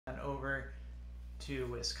over to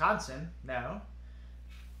Wisconsin now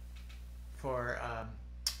for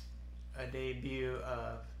a debut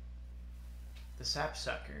of the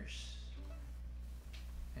Sapsuckers.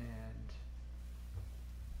 And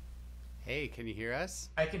hey, can you hear us?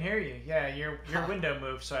 I can hear you. Yeah, your window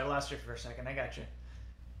moved, so I lost you for a second. I got you.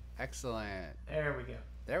 Excellent. There we go.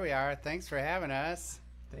 There we are. Thanks for having us.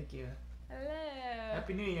 Thank you. Hello.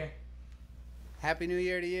 Happy New Year. Happy New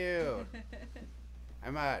Year to you.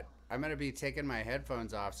 I'm gonna be taking my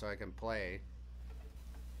headphones off so I can play.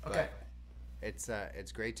 Okay. But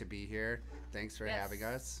it's great to be here. Thanks for having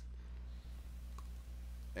us.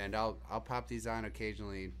 And I'll pop these on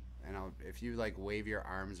occasionally, and if you like wave your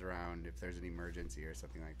arms around if there's an emergency or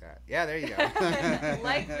something like that. Yeah, there you go.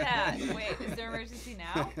 Like that. Wait, is there an emergency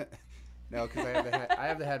now? No, because I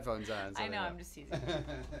have the headphones on. So I know, I'm just teasing.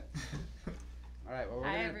 All right. Well,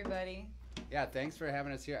 Hi, everybody. Yeah, thanks for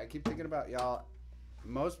having us here. I keep thinking about y'all.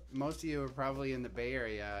 Most of you are probably in the Bay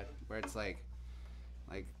Area, where it's like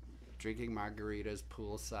drinking margaritas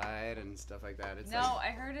poolside and stuff like that. I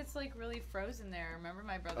heard it's like really frozen there. Remember,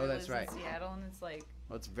 my brother lives in Seattle, and it's like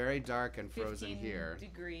it's very dark and frozen 15 here.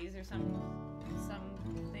 degrees or something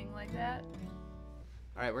like that.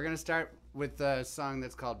 All right, we're gonna start with a song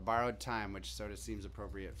that's called "Borrowed Time," which sort of seems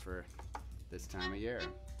appropriate for this time of year.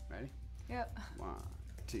 Ready? Yep. 1,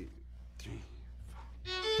 2, 3,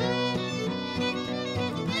 4.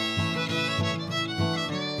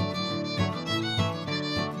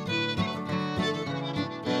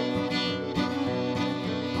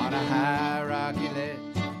 On a high rocky ledge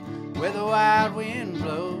where the wild wind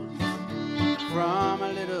blows from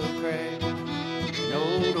a little crack, an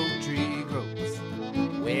old oak tree grows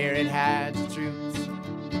where it hides its roots.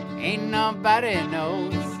 Ain't nobody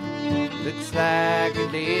knows. Looks like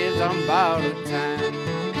it lives on borrowed time.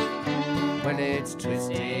 Well, it's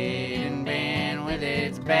twisted and bent with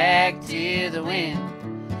its back to the wind.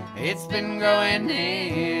 It's been growing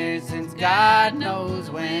there since God knows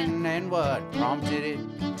when. And what prompted it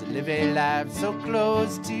to live a life so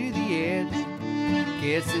close to the edge?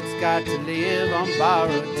 Guess it's got to live on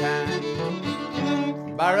borrowed time.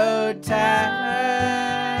 Borrowed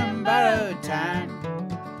time, borrowed time.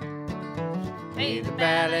 Pay the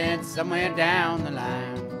balance somewhere down the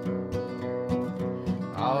line.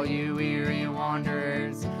 All you weary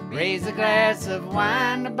wanderers, raise a glass of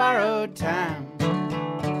wine to borrowed time.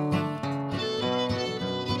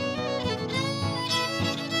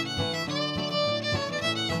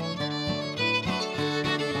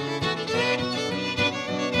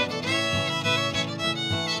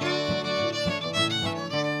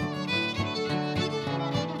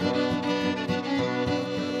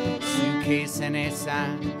 Suitcase and a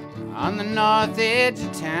sign on the north edge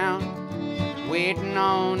of town, waiting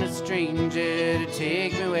on a stranger to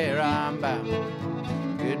take me where I'm bound.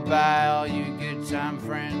 Goodbye, all you good time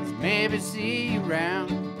friends, maybe see you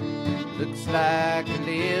round. Looks like I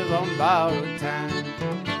live on borrowed time.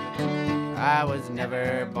 I was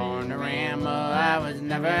never born to ramble, I was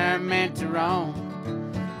never meant to roam.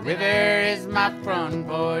 River is my front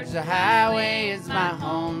porch, the highway is my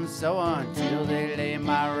home. So until they lay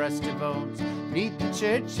my rusty bones beneath the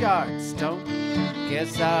churchyard stone,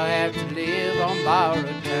 guess I'll have to live on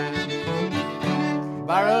borrowed time.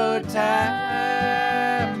 Borrowed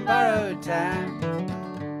time, borrowed time.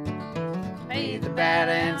 Pay the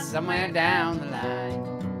balance somewhere down the line.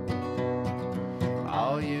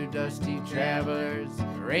 All you dusty travelers,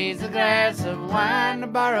 raise a glass of wine to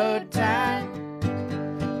borrowed time.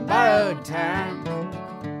 Borrowed time.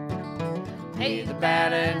 Pay the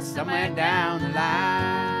balance somewhere down the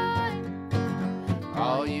line.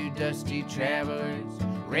 All you dusty travelers,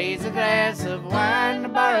 raise a glass of wine to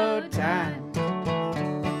borrowed time.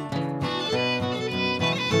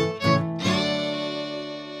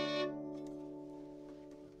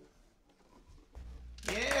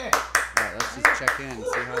 Yeah. All right, let's just check in and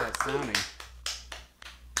see how that's sounding.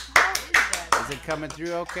 How is that? Is it coming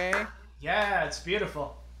through okay? Yeah, it's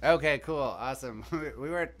beautiful. Okay, cool, awesome. We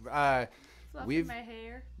were We've my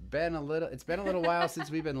hair. It's been a little while since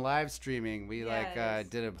we've been live streaming. We Yeah,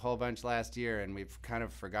 did a whole bunch last year, and we've kind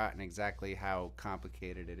of forgotten exactly how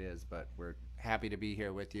complicated it is, but we're happy to be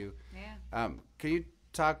here with you. Yeah. Can you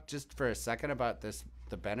talk just for a second about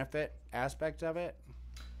the benefit aspect of it?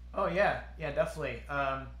 Oh yeah, definitely.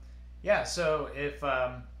 So if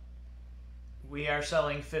we are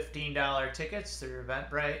selling $15 tickets through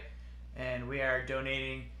Eventbrite, and we are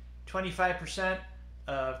donating 25%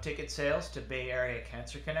 of ticket sales to Bay Area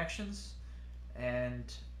Cancer Connections.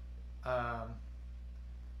 And what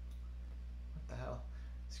the hell?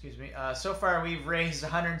 Excuse me. So far, we've raised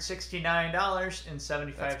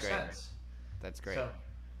 $169.75. That's great. So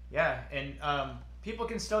Yeah, and people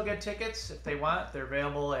can still get tickets if they want. They're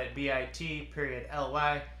available at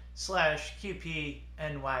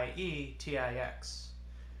bit.ly/QPNYETIX.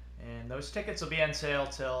 And those tickets will be on sale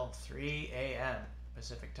till 3 a.m.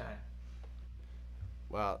 Pacific time.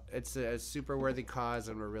 Well, it's a super worthy cause,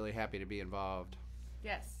 and we're really happy to be involved.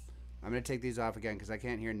 Yes. I'm going to take these off again because I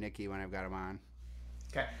can't hear Nikki when I've got them on.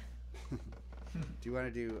 Okay. Do you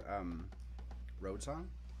want to do Road Song?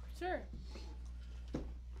 Sure.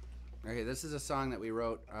 Okay, this is a song that we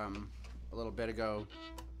wrote a little bit ago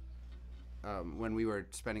when we were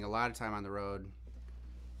spending a lot of time on the road.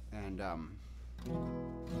 And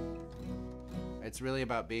it's really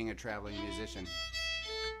about being a traveling musician.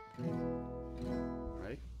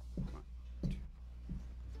 Ready? Come on.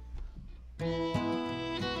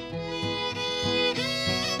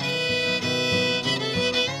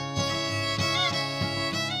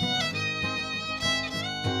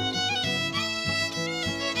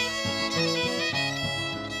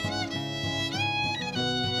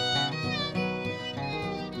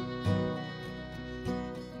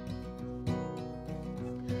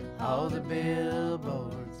 All the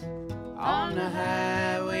billboards on the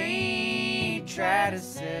highway try to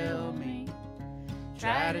sell me,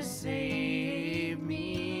 try to save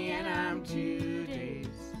me, and I'm 2 days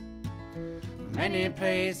from any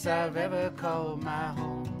place I've ever called my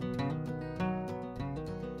home.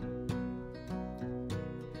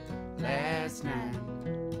 Last night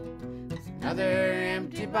was another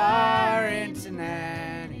empty bar, and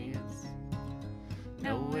tonight is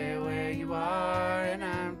nowhere where you are, and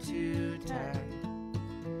I'm too tired.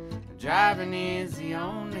 Driving is the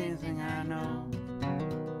only thing I know.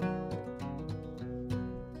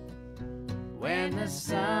 When the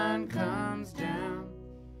sun comes down,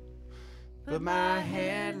 put my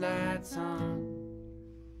headlights on.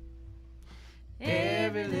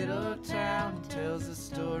 Every little town tells a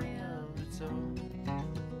story of its own.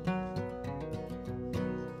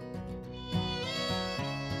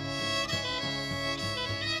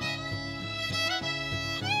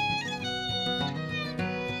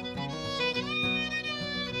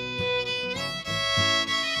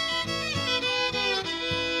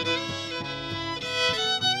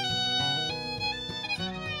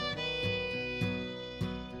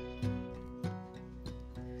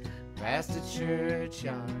 Past a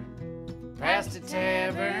churchyard, past a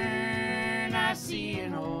tavern, I see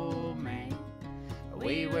an old man, a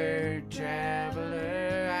wayward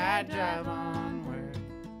traveler. I drive onward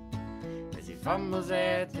as he fumbles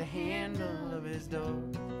at the handle of his door.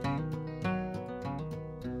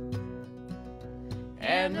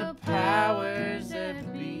 And the powers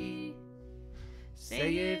that be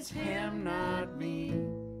say it's him, not me.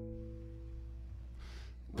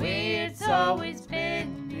 Way it's always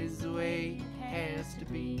been is the way it has to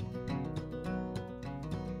be.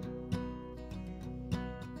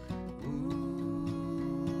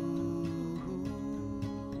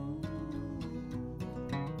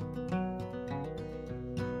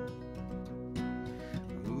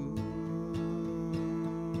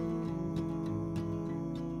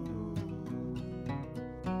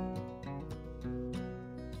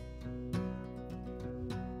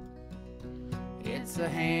 It's a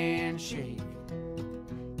handshake,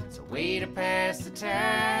 it's a way to pass the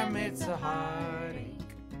time, it's a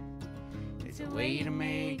heartache, it's a way to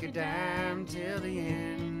make a dime till the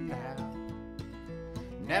end. I'll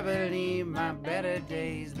never leave my better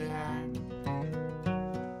days behind.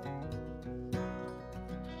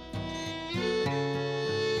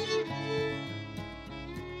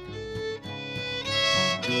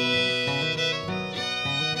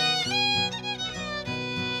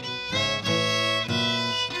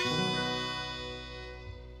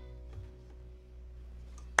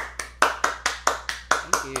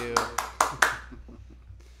 Thank you.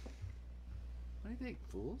 What do you think,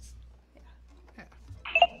 fools? Yeah.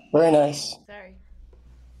 Very nice. Sorry.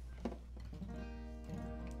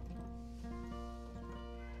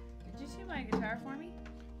 Did you tune my guitar for me?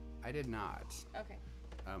 I did not. Okay.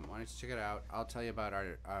 Why don't you check it out? I'll tell you about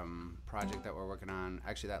our project that we're working on.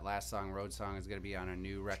 Actually, that last song, Road Song, is going to be on a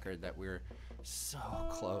new record that we're so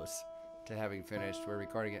close to having finished. We're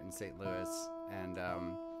recording it in St. Louis, and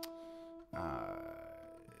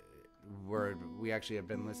we actually have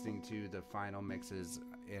been listening to the final mixes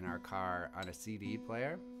in our car on a CD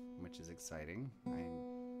player, which is exciting.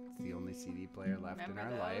 It's the only CD player left in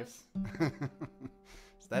our life.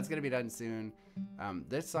 So that's going to be done soon.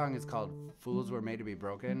 This song is called Fools Were Made to Be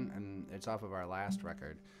Broken, and it's off of our last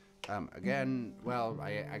record. Not again.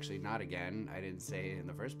 I didn't say in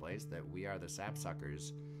the first place that we are the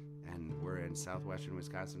Sapsuckers, and we're in southwestern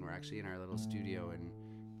Wisconsin. We're actually in our little studio in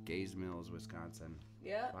Gaze Mills, Wisconsin.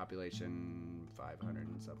 Yeah. Population 500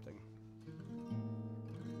 and something.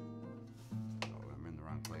 Oh, I'm in the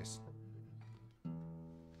wrong place.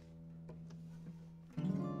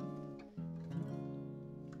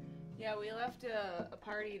 Yeah, we left a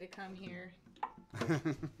party to come here.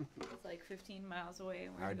 It's like 15 miles away.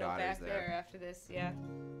 We're Our gonna go daughter's back there after this. Yeah.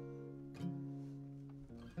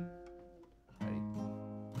 Ready?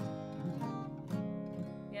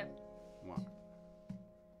 Yep. 1.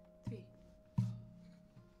 3.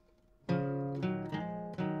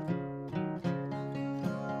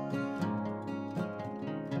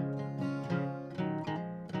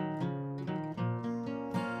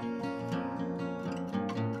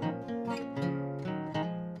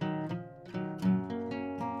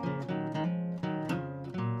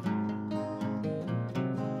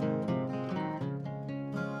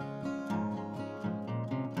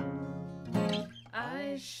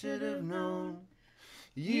 I should have known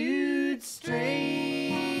you'd stray.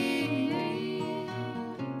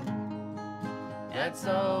 That's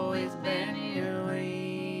always been your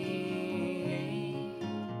way.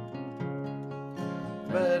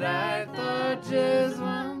 But I thought just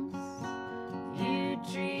once you'd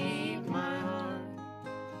treat my heart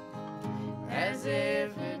as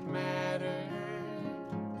if it mattered.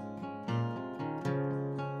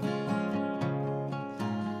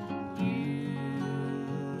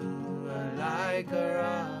 Like a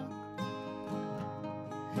rock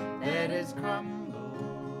that has crumbled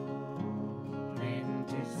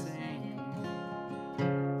into sand.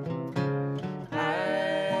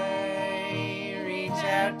 I reach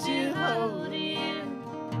out to hold you,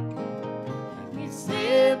 and you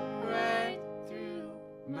slip right through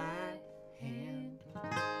my hand.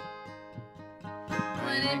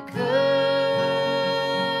 When it comes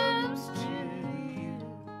to you,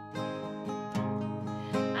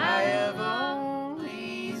 I have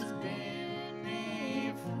always been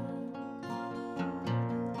a fool,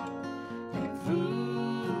 and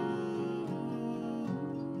fools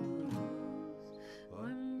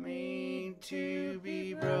were made to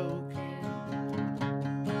be broken.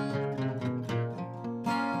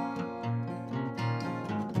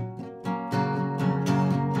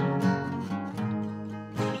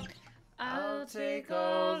 I'll take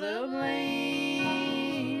all the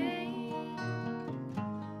blame.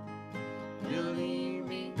 You'll leave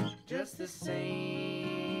me just the same.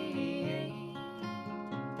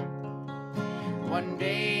 One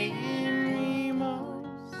day in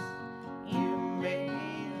remorse, you may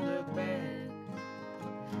look back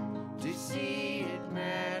to see it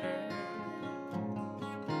matter.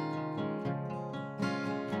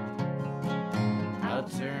 I'll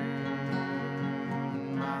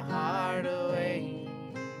turn my heart away,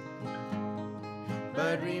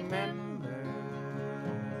 but remember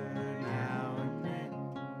now and then,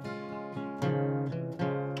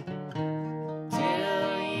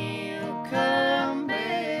 till you come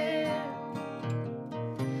back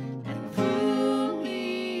and fool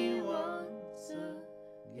me once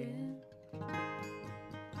again.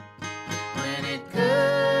 When it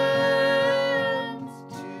comes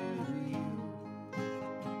to you,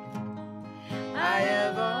 I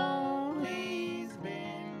have always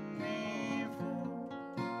been a fool,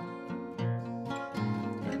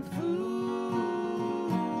 and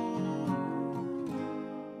fools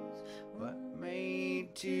were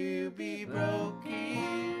made to be broken.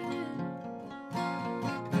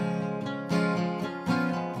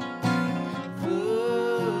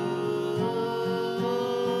 Fools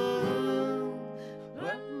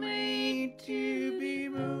were made to be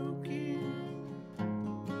broken.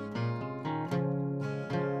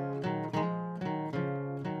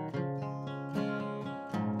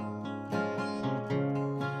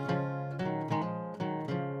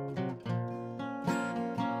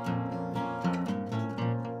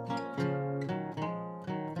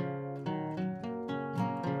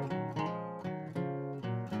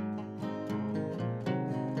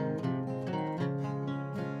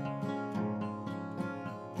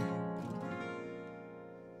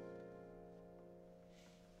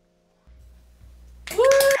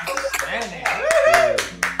 Outstanding.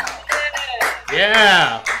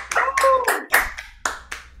 Yeah.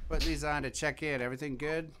 Put these on to check in. Everything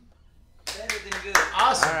good? Everything good.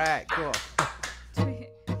 Awesome. All right, cool. Do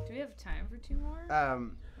we have time for 2 more? Or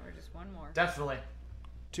just 1 more? Definitely.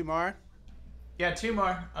 2 more? Yeah, 2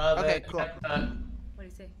 more. Okay, cool. What do you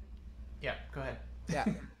say? Yeah, go ahead. Yeah.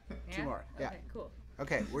 Yeah? 2 more. Yeah. Okay, cool.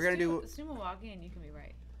 Okay, we're gonna do. Let's do Milwaukee and you can be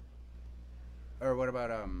right. Or what about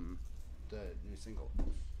the new single?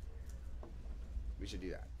 We should do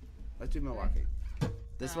that. Let's do Milwaukee.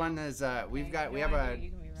 This one is we have You a can be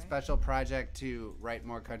right. special project to write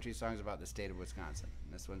more country songs about the state of Wisconsin.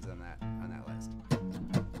 This one's on that list.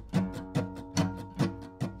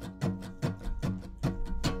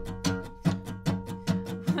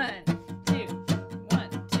 1, 2, 1,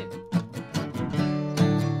 2.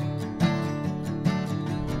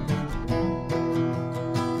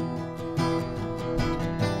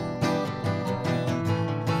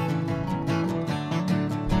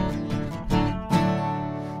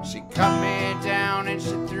 She cut me down and she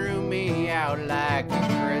threw me out like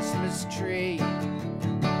a Christmas tree.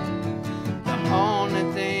 The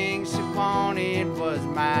only thing she wanted was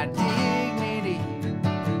my dignity.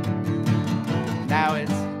 Now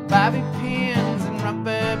it's bobby pins and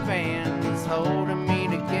rubber bands holding me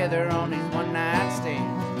together on these one-night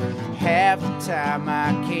stands. Half the time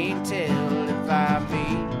I can't tell if I'm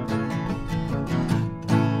me.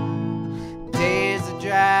 Days I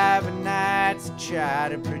drive and nights I try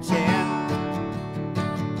to pretend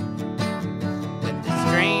that the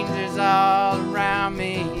strangers all around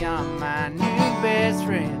me are my new best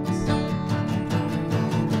friends.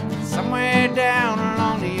 Somewhere down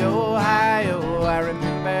along the Ohio, I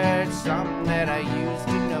remembered something that I used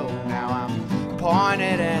to know. Now I'm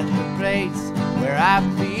pointed at the place where I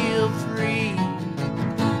feel free.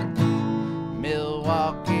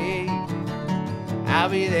 Milwaukee, I'll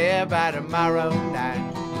be there by tomorrow night.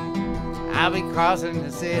 I'll be crossing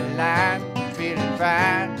the city line, feeling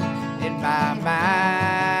fine in my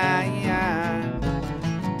mind.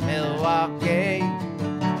 Milwaukee,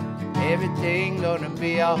 everything gonna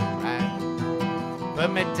be alright.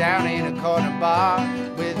 Put me down in a corner bar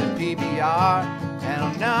with a PBR, and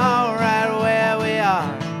I'll know right where we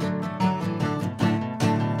are.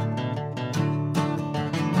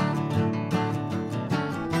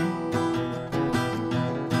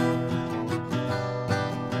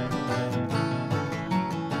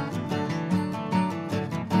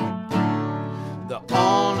 The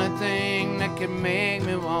only thing that can make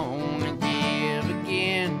me wanna give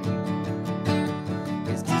again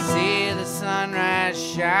is to see the sunrise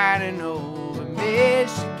shining over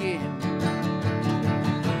Michigan.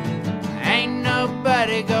 Ain't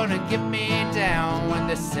nobody gonna get me down when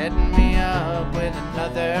they're setting me up with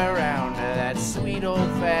another round of that sweet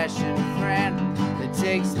old-fashioned friend that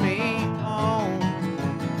takes me home.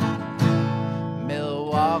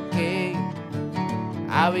 Milwaukee,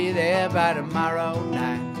 I'll be there by tomorrow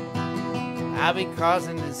night. I'll be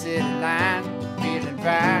crossing the city line, feeling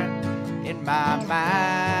fine in my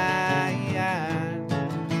mind.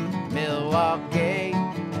 Milwaukee,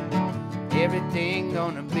 everything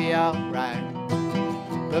gonna be alright.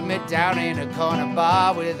 Put me down in a corner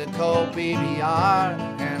bar with a cold PBR,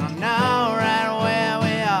 and I'll know right where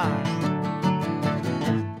we are.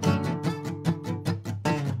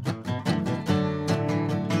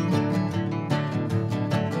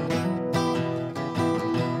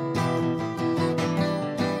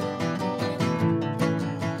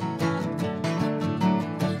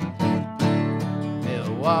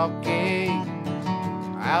 Milwaukee,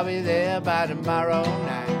 I'll be there by tomorrow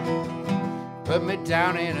night. Put me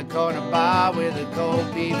down in a corner bar with a cold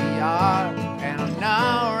PBR, and I'll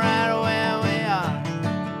know right where we are.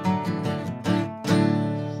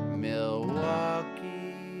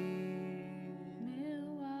 Milwaukee.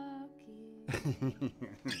 Milwaukee.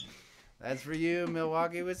 That's for you,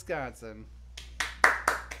 Milwaukee, Wisconsin.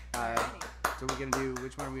 So we're gonna do,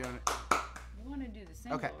 which one are we on? You want to do the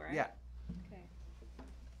single, Okay, right? yeah. Okay.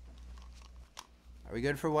 Are we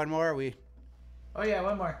good for one more? Are we? Oh yeah,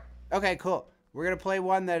 one more. Okay, cool. We're going to play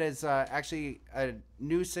one that is actually a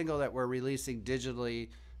new single that we're releasing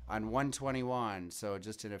digitally on 1/21, so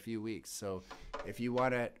just in a few weeks. So if you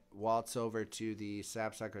want to waltz over to the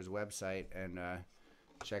Sapsuckers website and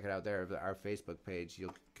check it out there, our Facebook page,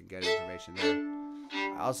 you can get information there.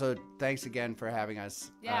 Also, thanks again for having us.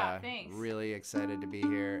 Yeah, thanks. Really excited to be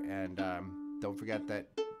here. And don't forget that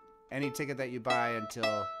any ticket that you buy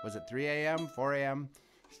until, was it 3 a.m., 4 a.m.,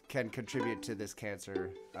 can contribute to this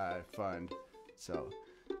cancer fund. So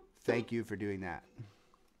thank you for doing that.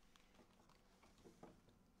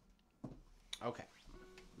 Okay.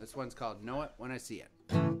 This one's called Know It When I See It.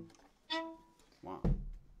 1,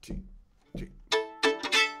 2, 3.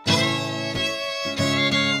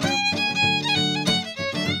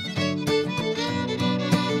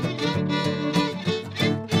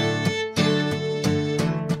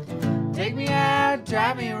 Take me out,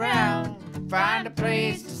 drive me around, find a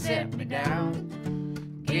place to set me down.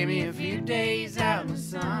 Give me a few days out in the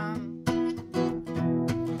sun.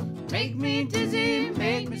 Make me dizzy,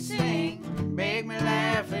 make me sing, make me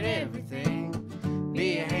laugh at everything.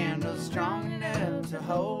 Be a handle strong enough to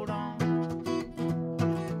hold on.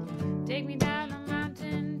 Take me down the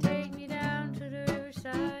mountain, take me down to the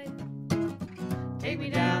riverside. Take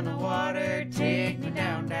me down the water, take me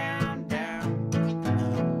down, down, down.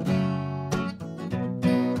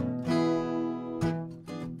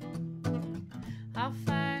 I'll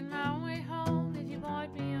find my way home if you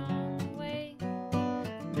point me on the way.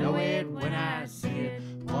 Know it when I see it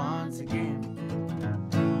once again.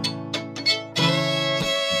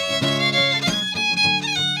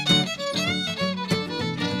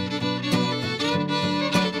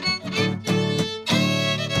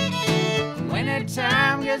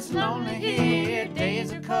 Time gets lonely here,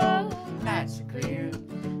 days are cold, nights are clear.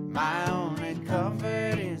 My only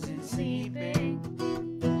comfort is in sleeping.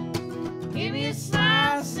 Give me a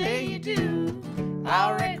smile, say you do.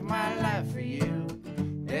 I'll wreck my life for you.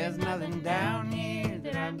 There's nothing down here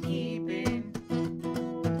that I'm keeping.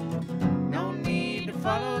 No need to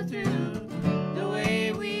follow through the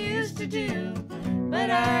way we used to do, but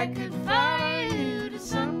I could follow you to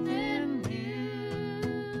something.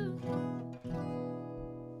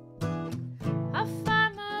 I'll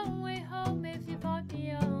find my way home if you point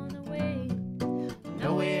me on the way.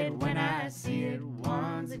 Know it when I see it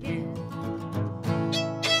once again.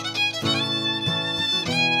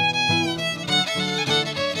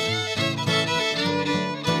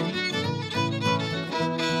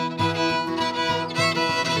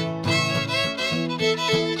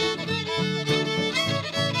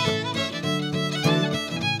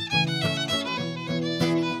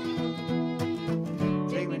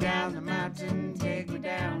 Take me down the mountain, take me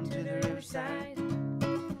down to the riverside.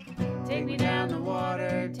 Take me down the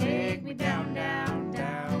water, take me down, down,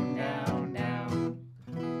 down, down, down.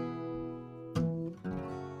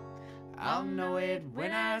 I'll know it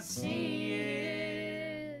when I see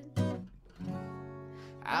it.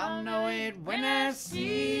 I'll know it when I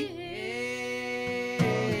see it.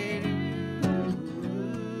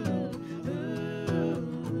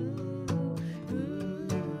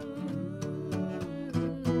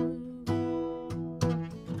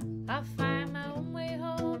 I'll find my own way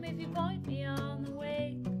home if you point me on the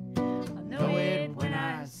way. I'll know it when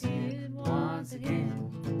I see it once again.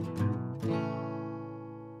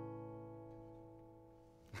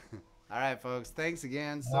 All right, folks. Thanks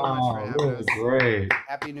again so much for having This us. is great.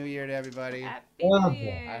 Happy New Year to everybody. Happy Wonderful. New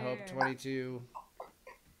Year. I hope 22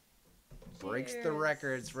 breaks the Cheers.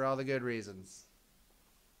 records for all the good reasons.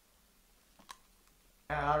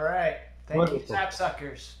 All right. Thank Wonderful. you,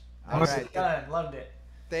 Sapsuckers. All Nicely right. done. Loved it.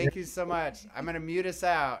 Thank you so much. I'm going to mute us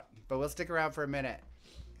out, but we'll stick around for a minute.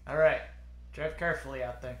 All right. Drive carefully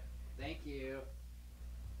out there. Thank you.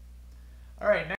 All right.